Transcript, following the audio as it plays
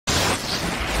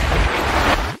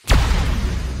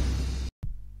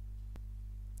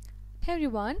Hey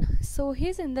everyone, so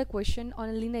here's another question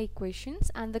on linear equations,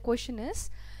 and the question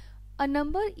is a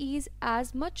number is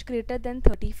as much greater than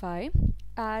 35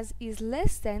 as is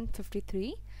less than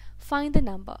 53. Find the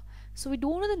number. So we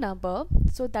don't know the number,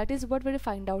 so that is what we're to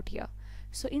find out here.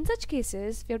 So in such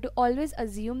cases, we have to always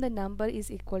assume the number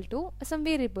is equal to some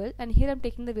variable, and here I'm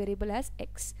taking the variable as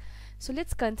x. So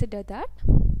let's consider that.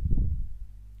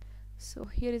 So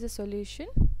here is a solution.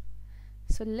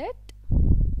 So let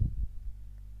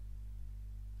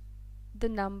the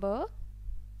number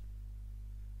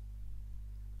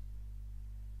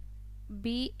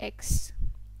be x.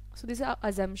 So this is our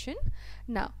assumption.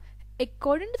 Now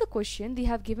according to the question, they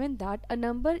have given that a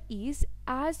number is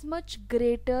as much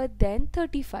greater than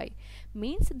 35,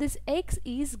 means this x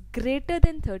is greater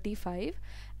than 35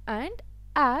 and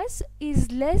as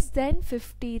is less than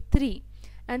 53,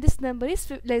 and this number is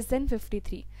less than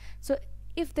 53. So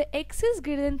if the x is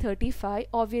greater than 35,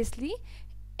 obviously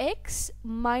x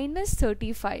minus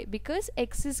 35, because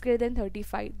x is greater than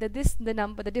 35, the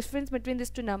difference between these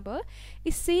two number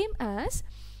is same as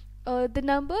the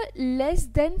number less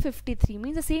than 53,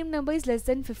 means the same number is less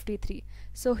than 53.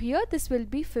 So here this will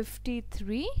be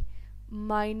 53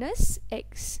 minus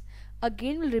x.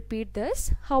 Again we'll repeat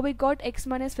this, how we got x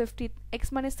minus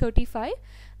 35.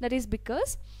 That is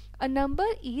because a number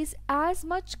is as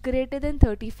much greater than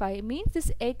 35, means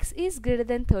this x is greater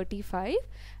than 35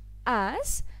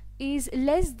 as is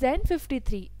less than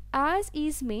 53. As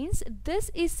is means this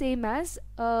is same as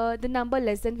the number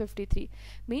less than 53,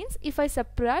 means if I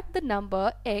subtract the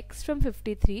number x from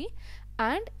 53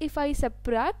 and if I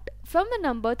subtract from the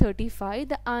number 35,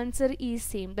 the answer is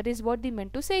same. That is what they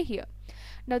meant to say here.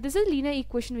 Now this is linear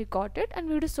equation, we got it, and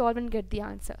we have to solve and get the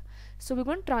answer. So we're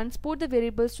going to transport the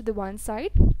variables to the one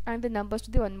side and the numbers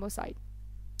to the one more side.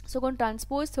 So we're going to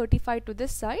transpose 35 to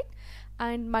this side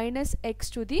and minus x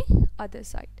to the other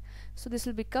side. So this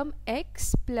will become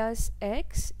x plus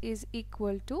x is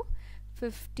equal to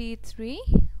 53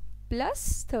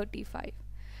 plus 35.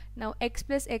 Now x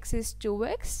plus x is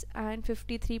 2x and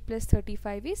 53 plus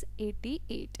 35 is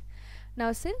 88.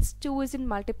 Now since 2 is in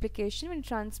multiplication, when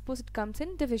transpose it comes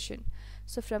in division.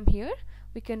 So from here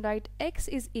we can write x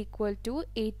is equal to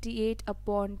 88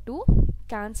 upon 2.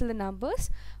 Cancel the numbers,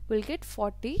 we'll get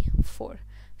 44.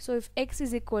 So if x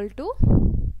is equal to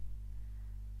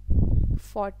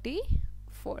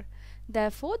 44,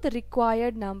 therefore the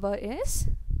required number is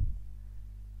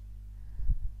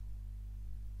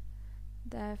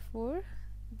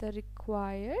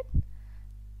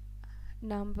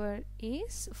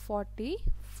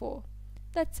 44.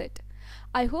 That's it.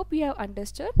 I hope you have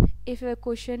understood. If you have a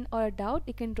question or a doubt,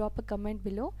 you can drop a comment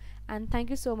below, and thank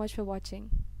you so much for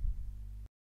watching.